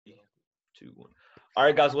2, 1. All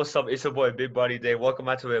right, guys, what's up? It's your boy Big Buddy Day. Welcome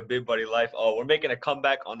back to a Big Buddy Life. Oh, we're making a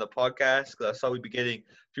comeback on the podcast because I saw we'd be getting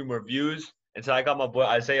a few more views. And so I got my boy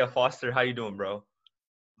Isaiah Foster. How you doing, bro?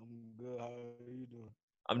 I'm good. How are you doing?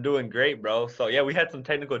 I'm doing great, bro. So yeah, we had some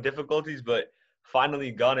technical difficulties, but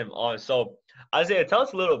finally got him on. So Isaiah, tell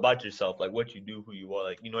us a little about yourself, like what you do, who you are,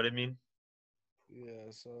 like you know what I mean? Yeah,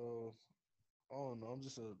 so I don't know. I'm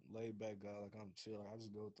just a laid back guy. Like I'm chill. Like, I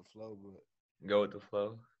just go with the flow. But Go with the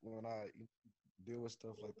flow. when I deal with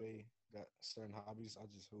stuff like they got certain hobbies, I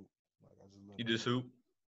just hoop. Like I just love You to just hoop. hoop.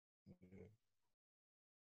 Yeah.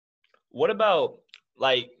 What about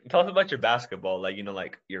like tell us about your basketball, like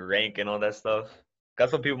like your rank and all that stuff.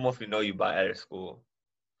 That's what people mostly know you by at school.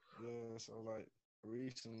 Yeah. So like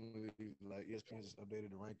recently, like ESPN just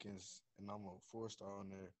updated the rankings, and I'm a 4 star on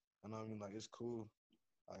there. And I mean, like it's cool.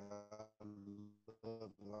 Like I love like it's a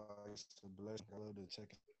blessing. I love to check and see it every now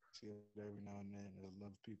and then. There's a lot of people here say it, but like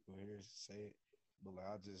I just want to keep working.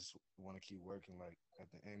 Like at the end goal, like I know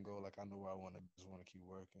where I want to be. I just want to keep working and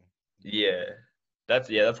doing my thing. Yeah.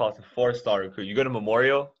 That's awesome. 4-star recruit. You go to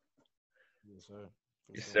Memorial? Yes, sir.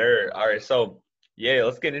 For Yes, sure. sir. All right. So yeah,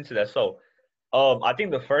 let's get into that. So I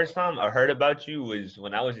think the first time I heard about you was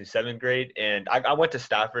when I was in 7th grade, and I went to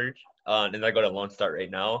Stafford, and I go to Lone Star right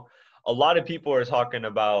now. A lot of people are talking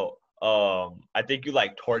about. I think you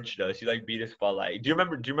like torched us. You like beat us by like. Do you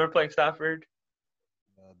remember playing Stafford?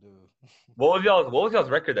 Yeah, I do. What was y'all's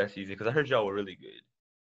record that season? Because I heard y'all were really good.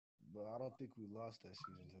 But I don't think we lost that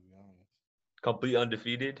season, to be honest. Complete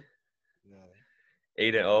undefeated, Yeah,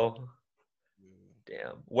 8-0. yeah.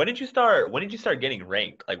 Damn. When did you start getting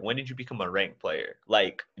ranked? Like when did you become a ranked player?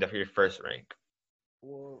 Like your first rank?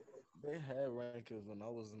 Well, they had rankings when I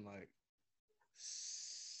was in like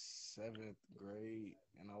 7th grade,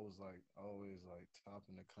 and I was like always like top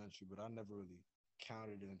in the country, but I never really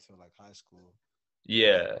counted it until like high school.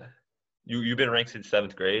 Yeah. You've been ranked since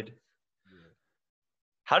 7th grade? Yeah.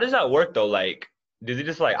 How does that work though? Like, does it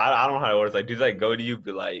just like I don't know how it works. Like, do they like go to you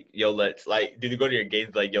be like, yo, let's like do they go to your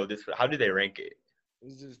games like, yo, this how do they rank it?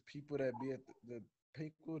 It's just people that be at the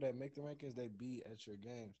people that make the rankings, they be at your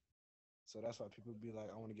games. So that's why people be like,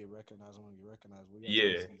 I want to get recognized. I want to get recognized. Well, you have to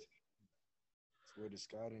go Yeah. see. It's where the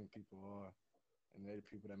scouting people are, and they're the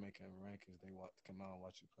people that make them rankings. They want to come out and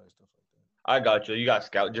watch you play, stuff like that. I got you. You got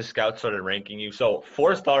scouts started ranking you. So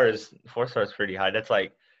 4 stars pretty high. That's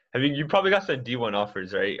like you probably got some D1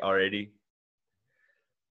 offers, right, already?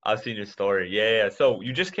 I've seen your story. Yeah, yeah. So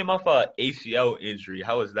you just came off a ACL injury.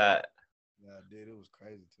 How was that? Yeah, I did. It was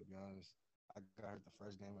crazy to be honest. I got hurt the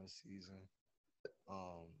first game of the season.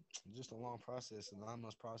 Um, just a long process, a 9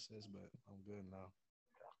 months process, but I'm good now.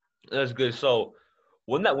 That's good. So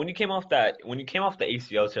when you came off the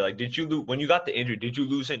ACL tear, like did you lose when you got the injury, did you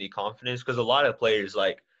lose any confidence? Because a lot of players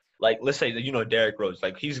like let's say that Derrick Rose,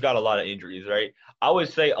 like he's got a lot of injuries, right? I would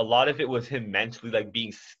say a lot of it was him mentally like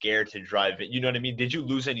being scared to drive it. You know what I mean? Did you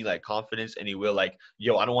lose any like confidence, any will like,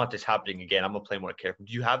 yo, I don't want this happening again. I'm gonna play more careful.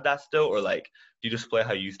 Do you have that still, or like do you just play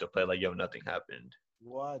how you used to play, like yo, nothing happened?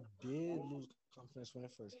 Well, I did lose confidence when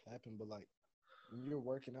it first happened, but like when you're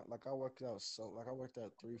working out, like I worked out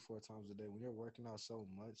 3, 4 times a day. When you're working out so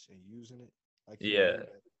much and using it, like Yeah.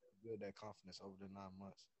 build that confidence over the 9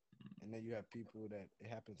 months. And then you have people that it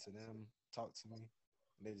happened to them talk to me,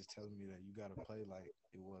 and they just telling me that you gotta play like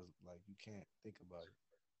it was like you can't think about it.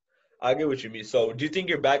 I get what you mean. So do you think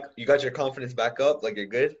you're back? You got your confidence back up? Like you're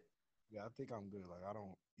good? Yeah, I think I'm good. Like I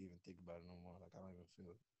don't even think about it no more. Like I don't even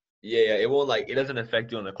feel it. Yeah, yeah, it won't like it doesn't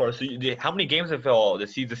affect you on the course. So how many games have all the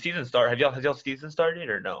season start? Has y'all season started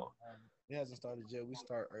or no? It hasn't started yet. We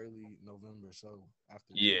start early November, so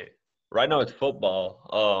after the Yeah, draft. right now it's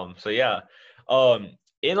football. So yeah,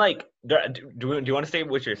 in like do you want to say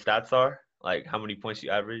what your stats are? Like how many points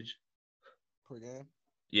you average? Per game.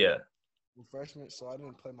 Yeah, Well, freshman, so I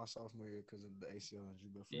didn't play my sophomore year because of the ACL injury,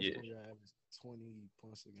 but freshman yeah, year I averaged 20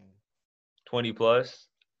 points a game. 20 plus.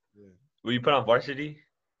 Yeah, Will you put on varsity?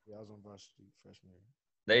 yeah, I was on varsity freshman year.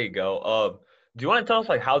 There you go. Do you want to tell us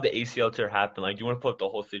like how the ACL tear happened? Like, do you want to put up the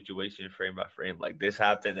whole situation frame by frame? Like this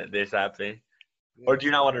happened and this happened, Yeah, or do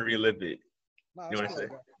you so not want to relive it? nah, it's You want cool. to I say?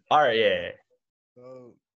 got All right, yeah, yeah.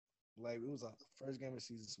 so like it was a first game of the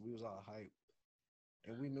season, so we was all hype,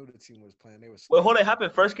 and we knew the team was playing. They were Wait, scared hold to on. It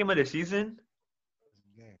happened first game of the season.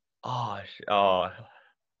 the game, Oh,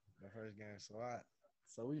 the first game.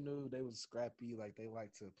 So we knew they was scrappy, like they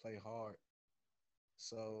like to play hard.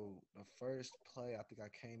 So the first play, I think I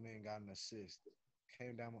came in, got an assist,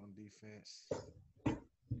 came down on defense,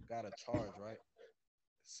 got a charge, right?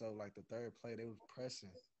 So like the third play, they was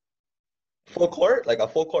pressing, full and court, like a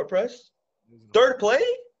full court press. using a full Third court. play.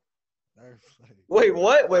 Third place. Wait,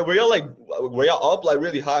 what? Wait, were y'all up like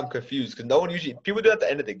really high? I'm confused because no one usually people do it at the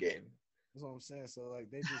end of the game. That's what I'm saying. So like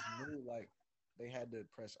they just knew like they had to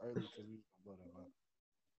press early because we was gonna blow them up.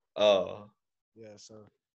 Oh, Yeah,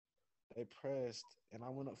 so they pressed and I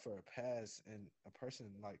went up for a pass and a person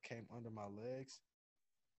like came under my legs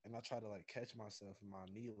and I tried to like catch myself and my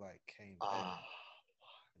knee like came back ah,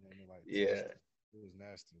 and then it like yeah. twisted. It was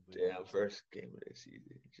nasty, but yeah, Damn, first game of the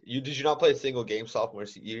season. Did you not play a single game sophomore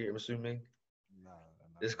year? I'm assuming nah,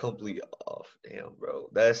 it's complete off. Damn, bro.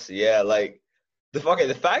 That's yeah, like the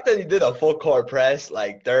fact that he did a full court press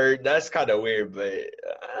like third. That's kind of weird, but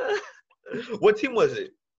what team was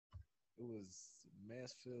it? it was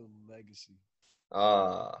Mansfield Legacy.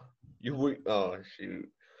 Ah, you would. Oh shoot.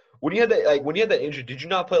 When you had that injury, did you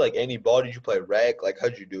not play like any ball? Did you play rec? Like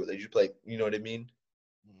how'd you do it? Did you play? You know what I mean?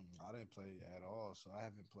 I didn't play at all, so I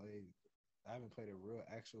haven't played. I haven't played a real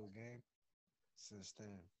actual game since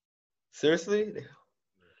then. Seriously?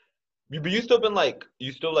 But you still been like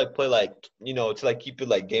you still like play like to like keep it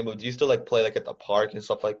like game of. Do you still like play like at the park and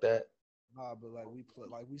stuff like that? Nah, but like we play,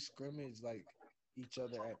 like we scrimmage like each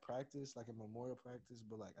other at practice, like a memorial practice.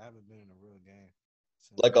 But like I haven't been in a real game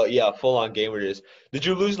since Like then. a yeah, full on game where it is. Did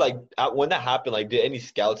you lose like when that happened? Like, did any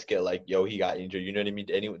scouts get like, yo, he got injured? You know what I mean?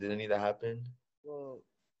 Did any of that happen? Well,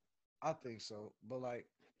 I think so, but like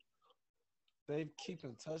they keep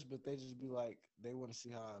in touch, but they just be like they want to see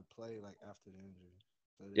how I play like after the injury.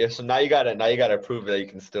 So they Yeah. just So be now you gotta prove that you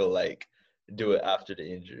can still like do it after the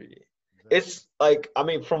injury. exactly. It's like I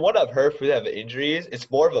mean, from what I've heard for that injuries, it's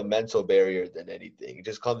more of a mental barrier than anything. It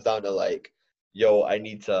just comes down to like, yo, I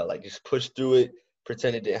need to like just push through it,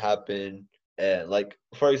 pretend it didn't happen, and like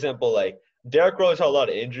for example, like Derrick Rose had a lot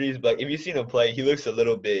of injuries, but like, if you seen him play, he looks a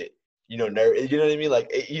little bit, nervous. You know what I mean?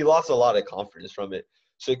 Like he lost a lot of confidence from it,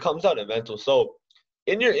 so it comes out of mental. So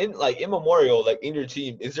in Memorial, like in your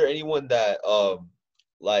team, is there anyone that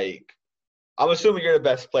like I'm assuming you're the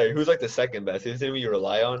best player. Who's like the second best? Is there anyone you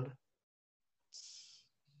rely on?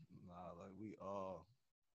 Nah, like we all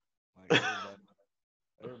like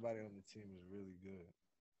everybody on the team is really good.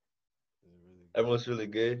 Is really good. Everyone's really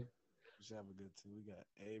good. We should have a good team. We got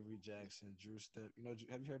Avery Jackson, Drew Step. Have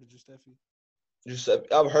you heard of Drew Steffi? Just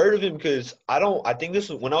I've heard of him because I don't. I think this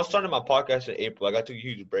was when I was starting my podcast in April. Like I took a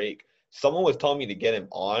huge break. Someone was telling me to get him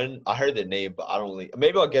on. I heard the name, but I don't really.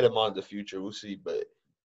 Maybe I'll get him on in the future. We'll see. But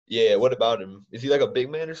yeah, what about him? Is he like a big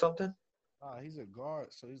man or something? He's a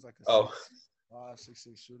guard, so he's like a Oh, 6'5",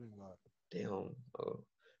 6'6" shooting guard. damn. Oh,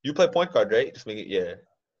 you play point guard, right? Just make it. Yeah.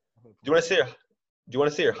 I play Do you point want to say guard. your Do you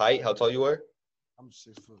want to say your height? How tall you are? I'm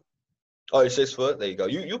 6 foot. Oh, you're 6 foot. There you go.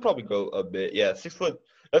 You probably grow a bit. Yeah, 6 foot.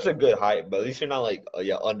 That's a good height, but at least you're not like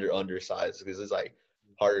yeah undersized because it's like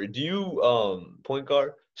harder. Do you point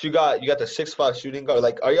guard? So you got the 6'5" shooting guard.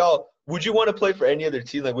 Like, are y'all? Would you want to play for any other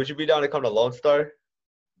team? Like, would you be down to come to Lone Star?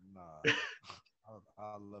 Nah,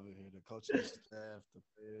 I love it here. The coaching staff, the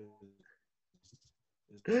players,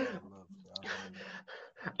 it's all love. I love it.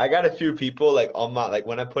 I got a few people like on my like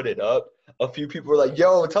when I put it up, a few people were like,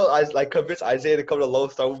 "Yo, tell us like convince Isaiah to come to Lone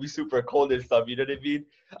Star. We'll be super cold and stuff." You know what I mean?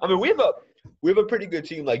 I mean, we have a pretty good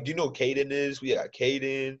team. Like, do you know who Caden is? We got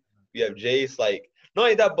Caden. We have Jace. Like, not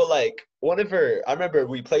only that, but like one of her. I remember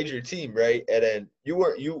we played your team right, and then you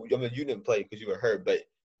weren't you. I mean, you didn't play because you were hurt. But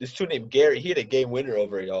this two named Gary, he had a game winner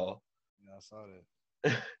over y'all. Yeah, I saw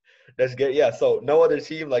that. That's good. Yeah. So no other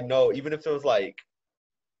team. Like, no, even if it was like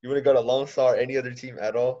you want to go to Lone Star, any other team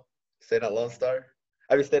at all? Stay at Lone Star.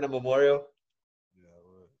 I mean, stay at Memorial. Yeah, I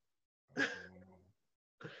would. I stay one more.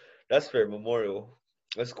 That's fair. Memorial.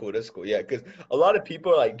 That's cool. That's cool. Yeah, because a lot of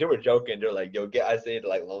people like they were joking. They're like, "Yo, get Isaiah to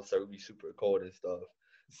like Lone Star. Would be super cold and stuff."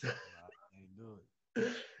 Nah, I ain't do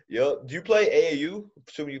it. Yo, do you play AAU?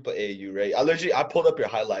 Assuming you play AAU, right? I pulled up your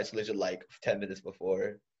highlights literally like 10 minutes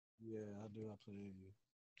before. Yeah, I do. I play AU.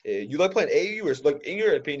 You like playing AAU or like in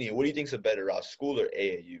your opinion, what do you think's a better route, school or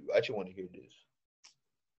AAU? I actually want to hear this.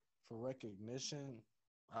 For recognition,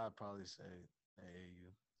 I'd probably say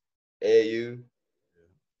AAU. AAU. Yeah,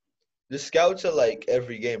 The scouts are like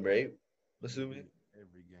every game, right? Assuming.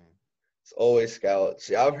 every game. It's always scouts.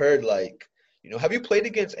 Yeah, I've heard like, have you played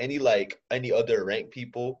against any other ranked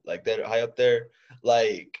people like that are high up there?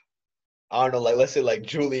 Like I don't know, like let's say like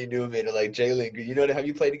Julian Newman or like Jalen Green. You know, have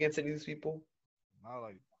you played against any of these people? Not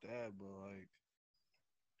like that, but like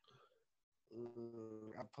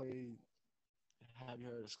I played. Have you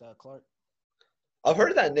heard of Scott Clark? I've heard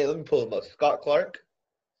of that name. Let me pull him up. Scott Clark.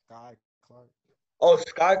 Sky Clark. Oh,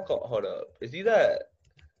 Sky Clark. Hold up. Is he that?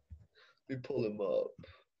 Let me pull him up.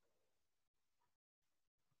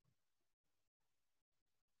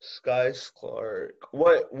 Sky Clark.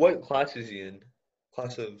 What class is he in?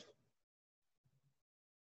 Class of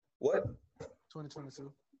What?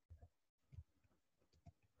 2022.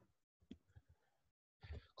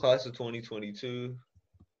 Class of 2022.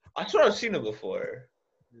 I swear I've seen him before.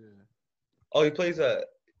 Yeah. Oh, he plays at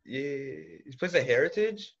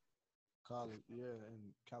Heritage? College. Yeah,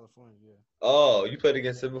 in California. Yeah. Oh, you played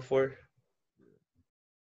against him before? Yeah.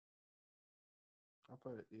 I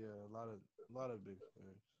played. Yeah, a lot of big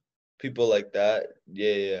players. People like that.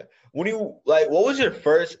 Yeah, yeah. When you like, what was your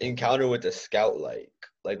first encounter with a scout like?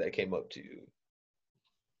 Like that came up to you?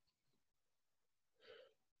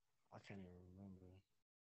 I can't even remember.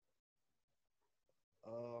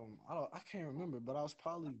 I can't remember, but I was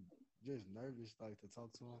probably just nervous, like to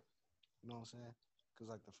talk to him. You know what I'm saying? Cause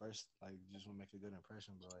like the first, like, just want to make a good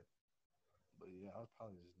impression, but yeah, I was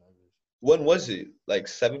probably just nervous. When was it? Like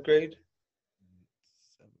seventh grade?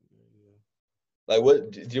 Seventh grade, yeah. Like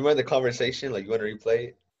what? Do you remember the conversation? Like you want to replay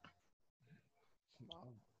it?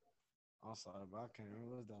 I'm sorry, but I can't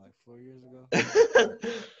remember. Was that like 4 years ago?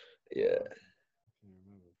 Yeah, I can't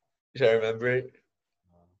remember. should I remember it?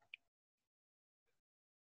 Uh,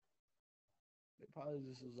 they probably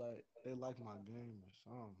just was like they like my game or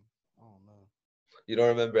something. I don't know. You don't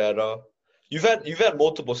remember at all? You've had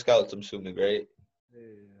multiple scouts, I'm assuming, right?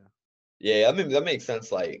 Yeah, Yeah, I mean that makes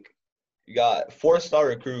sense. Like you got 4-star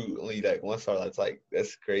recruit, only like 1 star.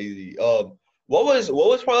 That's crazy. What was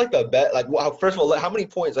probably like the bet? Like, first of all, like, how many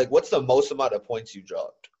points? Like, what's the most amount of points you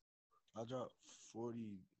dropped? I dropped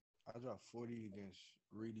 40. I dropped 40 against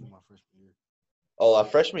Reedy my freshman year. Oh,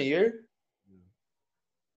 freshman year? Yeah,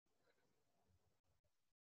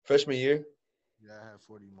 Freshman year? yeah, I had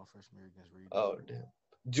 40 my freshman year against Reedy. Oh, damn.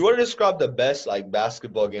 Do you want to describe the best like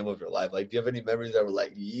basketball game of your life? Like, do you have any memories that were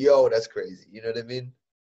like, yo, that's crazy? You know what I mean?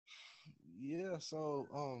 Yeah, so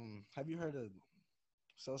have you heard of?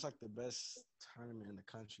 So it's like the best tournament in the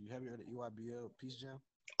country. Have you heard of EYBL Peace Jam?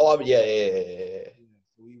 Oh, yeah, yeah, yeah, yeah, yeah. Yeah,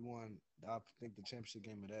 so we won. I think the championship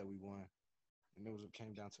game of that we won, and it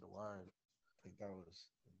came down to the wire. I think that was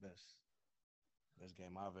the best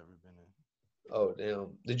game I've ever been in. Oh,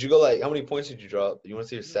 damn. Did you go like? How many points did you drop? You want to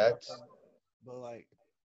see your Yeah, stats? but like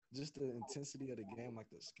just the intensity of the game, like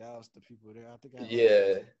the scouts, the people there. I think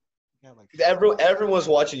Yeah. I had like 15 Everyone's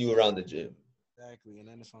watching you around the gym. exactly, and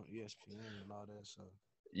then it's on ESPN and all that. So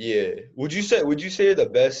Yeah. Would you say you're the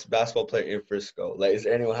best basketball player in Frisco? Like, is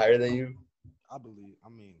there anyone higher than you? I believe. I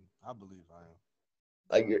mean, I believe I am.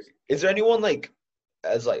 Like, Honestly, is there anyone like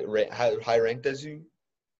as like high ranked as you?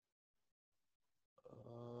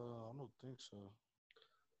 I don't think so.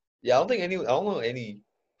 Yeah, I don't know any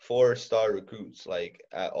 4-star recruits like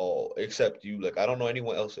at all except you. Like, I don't know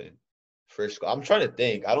anyone else in Frisco. I'm trying to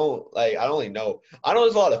think. I don't really know. I know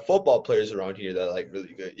there's a lot of football players around here that are like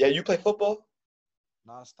really good. Yeah, you play football?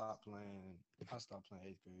 No, I stopped playing. I stopped playing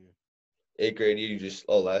eighth grade. 8th grade, you just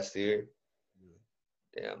last year. Yeah.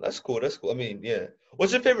 Damn, that's cool. That's cool. I mean, yeah.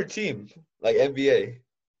 What's your favorite team? Like NBA?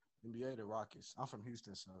 NBA, the Rockets. I'm from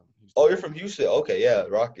Houston, so Oh, Houston you're Rockets. from Houston. Okay, yeah,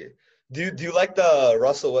 Rocket. Do you like the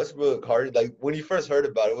Russell Westbrook Harden? Like when you first heard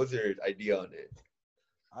about it, what was your idea on it?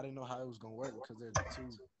 I didn't know how it was gonna work because they're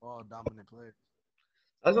two all dominant players.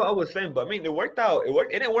 That's what I was saying, but I mean, it worked out. It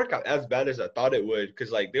didn't work out as bad as I thought it would,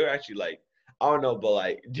 because like they were actually like, I don't know, but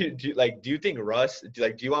like, do you think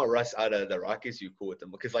do you want Russ out of the Rockets? You cool with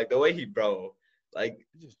him? Because like the way like,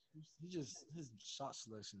 His shot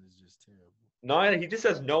selection is just terrible. no, he just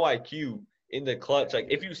has no IQ in the clutch. Like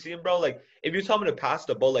if you see him, bro, like if you tell him to pass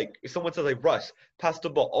the ball, like if someone says like Russ, pass the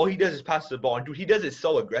ball, all he does is pass the ball, and dude, he does it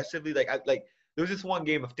so aggressively. Like there was this one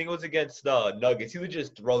game, I think it was against the Nuggets, he would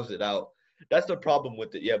just throws it out. That's the problem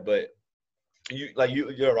with it. Yeah, but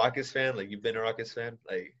you're a Rockets fan, like you've been a Rockets fan,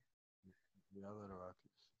 like Yeah, I love the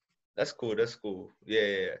Rockets. that's cool. That's cool. Yeah,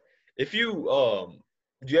 yeah, yeah. If you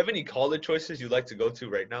do you have any college choices you'd like to go to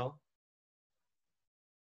right now?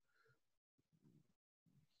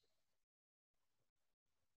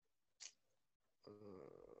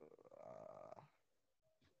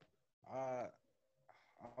 I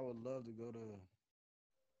I would love to go to.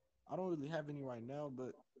 I don't really have any right now,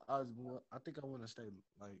 but I think I want to stay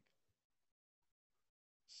like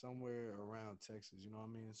somewhere around Texas. You know what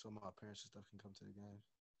I mean? So my parents and stuff can come to the games.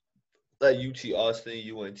 Like UT Austin,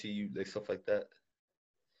 UNT, like stuff like that.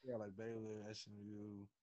 Yeah, like Baylor, SMU,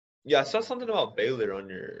 Yeah, I stuff saw like something that. about Baylor on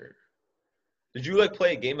your. Did you like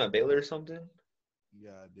play a game at Baylor or something?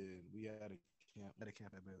 Yeah, I did. We had a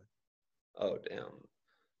camp at Baylor. Oh damn.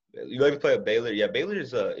 You like to play at Baylor? Yeah,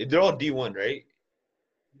 Baylor's they're all D1, right?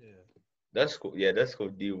 Yeah. That's cool. Yeah, that's cool.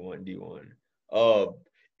 D1, D1. Uh,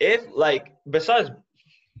 if like besides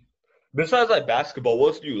like basketball, what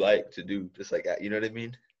else do you like to do? Just like that, you know what I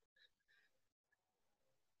mean?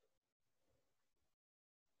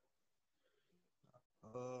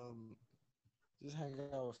 Um, just hang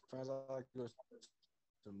out with friends. I like to go to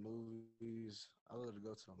movies. I love to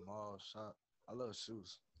go to the mall, shop. I love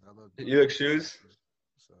shoes. I love going to You like places to buy shoes? shoes.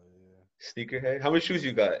 So yeah, Sneakerhead? How many shoes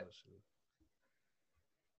you I got? love shoes.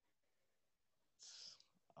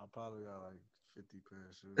 I probably got like 50 pair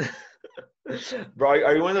of shoes. Bro,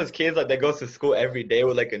 are you one of those kids like that goes to school every day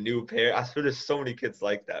with like a new pair? I swear there's so many kids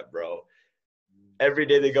like that, bro. Every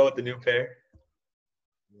day they go with a new pair.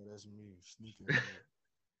 Yeah, that's me, sneakerhead.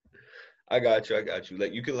 I got you. I got you.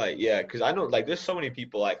 Like you can like yeah, because I know like there's so many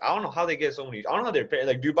people like I don't know how they get so many. I don't know how their parents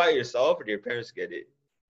like do you buy it yourself or do your parents get it?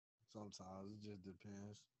 Sometimes it just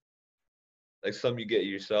depends. Like some you get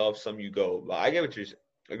yourself, some you go. But I get what you're.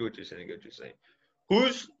 I get what you're saying. I get what you're saying.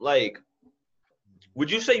 Who's like?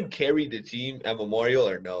 Would you say you carry the team at Memorial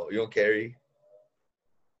or no? You don't carry.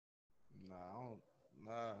 Nah, I don't.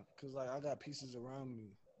 Nah, cause like I got pieces around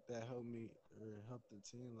me that help me or help the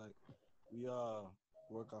team. Like we all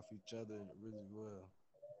work off each other really well.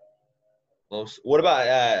 Most. What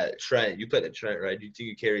about Trent? You played at Trent, right? Do you think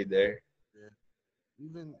you carried there? Yeah.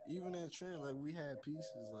 Even in Trent, like we had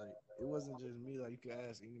pieces. Like it wasn't just me. Like you could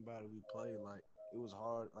ask anybody we played. Like it was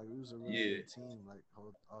hard. Like it was a really Yeah. good team. Like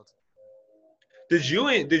all Did you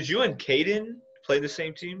and Caden play the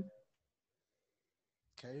same team?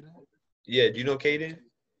 Caden, Yeah. Do you know Caden?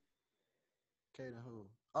 Caden who?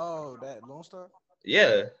 Oh, that Lone Star.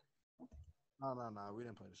 Yeah. No. We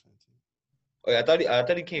didn't play the same team. Oh, yeah, I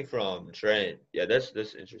thought he came from Trent. Yeah, that's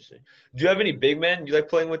interesting. Do you have any big men you like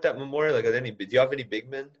playing with that Memorial? Like, do you have any big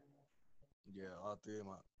men? Yeah, all three of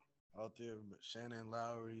them. Shannon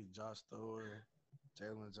Lowry, Josh Thor,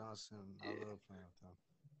 Jalen Johnson. I Yeah. love playing with them.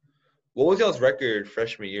 What was y'all's record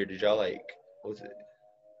freshman year? Did y'all like? What was it?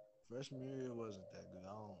 Freshman year it wasn't that good.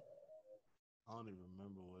 I don't even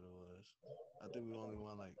remember what it was. I think we only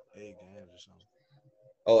won like 8 games or something.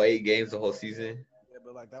 Oh, 8 games the whole season. Yeah,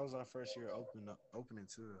 but like that was our first year opening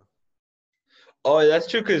too. Though. Oh, that's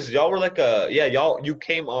true. Cause y'all were like yeah, you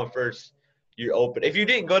came on first. You're open. If you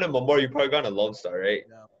didn't go to Memorial, you probably gone to Lone Star, right?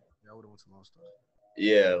 Yeah, yeah, I would have went to Lone Star.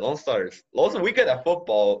 Yeah, Lone Star. We good at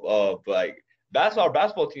football. But like our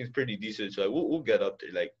basketball team is pretty decent. So like, we'll get up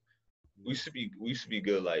there. Like we Yeah, used to be we used to be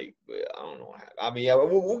good. Like but I don't know. I mean, yeah,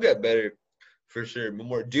 we'll get better for sure.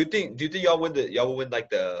 Memorial. Do you think y'all will win like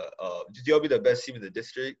did y'all be the best team in the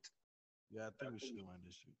district yeah. I think we should win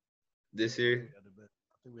this year. this I think year? we had the best.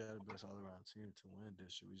 I think we had the best all around team to win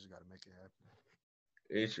this year. We just got to make it happen.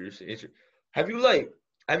 Interesting. Interesting.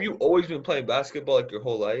 Have you always been playing basketball like your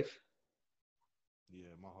whole life? Yeah,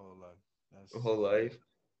 my whole life. Your whole life?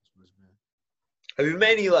 That's what it's been. Have you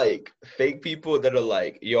met any like fake people that are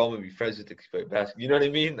like, yo, I'm gonna be friends with the play basketball? You know what I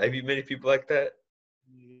mean? Have you met any people like that?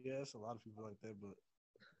 Yeah, it's a lot of people like that, but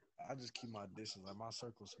I just keep my distance. Like my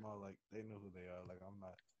circle's small. Like they know who they are. Like I'm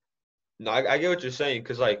not. No, I get what you're saying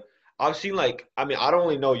because like I've seen like I mean I don't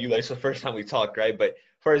really know you. Like it's the first time we talked, right? But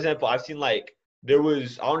for example, I've seen like there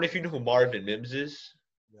was I don't know if you know who Marvin Mims is.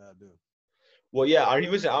 Yeah, I do. Well, yeah, he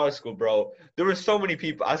was in our school, bro. There were so many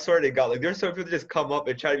people. I swear to God, like there's so many people that just come up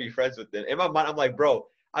and try to be friends with them. In my mind, I'm like, bro,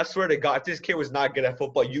 I swear to God, if this kid was not good at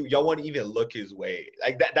football, y'all wouldn't even look his way.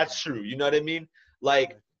 Like that's true. You know what I mean? Like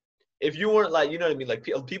Like, if you weren't like, you know what I mean? Like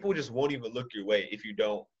people just won't even look your way if you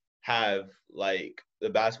don't have like the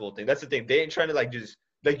basketball thing. That's the thing. They ain't trying to like just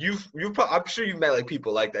like I'm sure you met like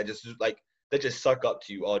people like that, just like that just suck up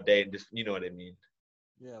to you all day and just you know what I mean.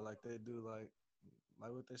 yeah, like they do. Like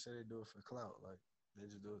what they say they do it for clout. Like they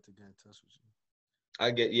just do it to get in touch with you.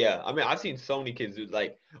 I get yeah. I mean, I've seen so many kids do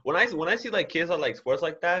like when I see like kids on like sports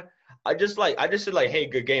like that, I just say like, hey,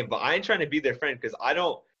 good game, but I ain't trying to be their friend because I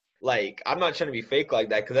don't like I'm not trying to be fake like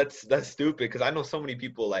that because that's stupid because I know so many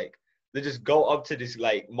people like they just go up to this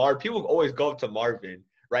like people always go up to Marvin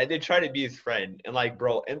right they try to be his friend and like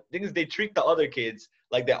bro and things they treat the other kids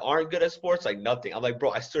like that aren't good at sports like nothing. I'm like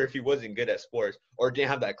bro I swear if he wasn't good at sports or didn't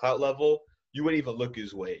have that clout level you wouldn't even look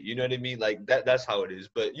his way. You know what I mean? Like that's how it is.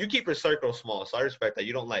 But you keep your circle small, so I respect that.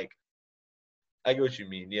 You don't like I get what you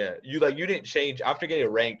mean. Yeah. You didn't change after getting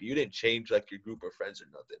ranked, you didn't change like your group of friends or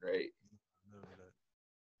nothing, right? Never that.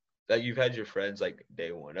 Like you've had your friends like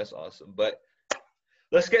day one. That's awesome. But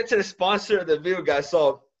let's get to the sponsor of the video, guys.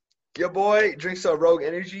 So your boy drinks a Rogue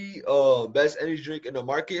Energy, best energy drink in the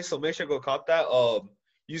market. So make sure to go cop that.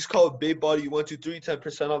 Use code BigBody123,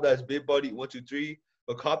 10% off. That's BigBody123.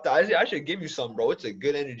 But cop that. I should give you some, bro. It's a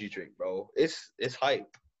good energy drink, bro. It's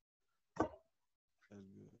hype. That's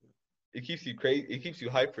good. It keeps you crazy. It keeps you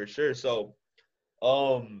hype for sure. So,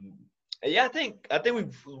 um, yeah, I think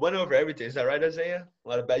we've went over everything. Is that right, Isaiah? A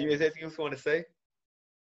lot of bad. You guys anything else you want to say?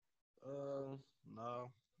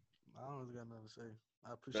 No, I don't really got nothing to say. I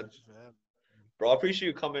Not- appreciate you for having me. Bro, I appreciate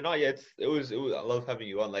you coming on. Yeah, it was I love having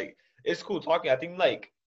you on. Like it's cool talking. I think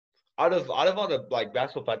like out of all the like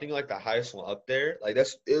basketball, I think like the highest one up there. Like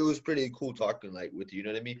it was pretty cool talking like with you, you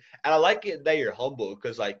know what I mean? And I like it that you're humble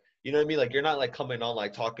because like you know what I mean? Like you're not like coming on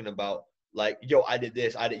like talking about like, yo, I did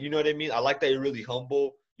this, I did you know what I mean? I like that you're really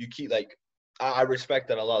humble. You keep like I respect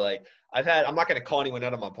that a lot. Like I'm not gonna call anyone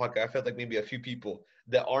out of my podcast. I've had like maybe a few people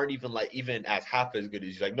that aren't even like even as half as good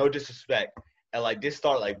as you. Like no disrespect. And like just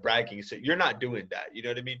start like bragging. So you're not doing that. You know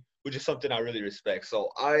what I mean? Which is something I really respect. So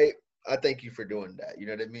I thank you for doing that. You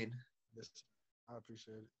know what I mean? Yes, I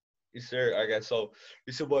appreciate it. Yes, sir. I guess so.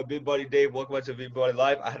 This is your boy Big Buddy Dave. Welcome back to Big Buddy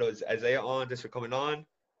Live. I had Isaiah on. Thanks for coming on.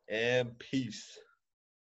 And peace.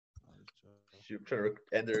 All right, Joe. Shoot, trying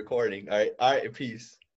to end the recording. All right. All right. Peace.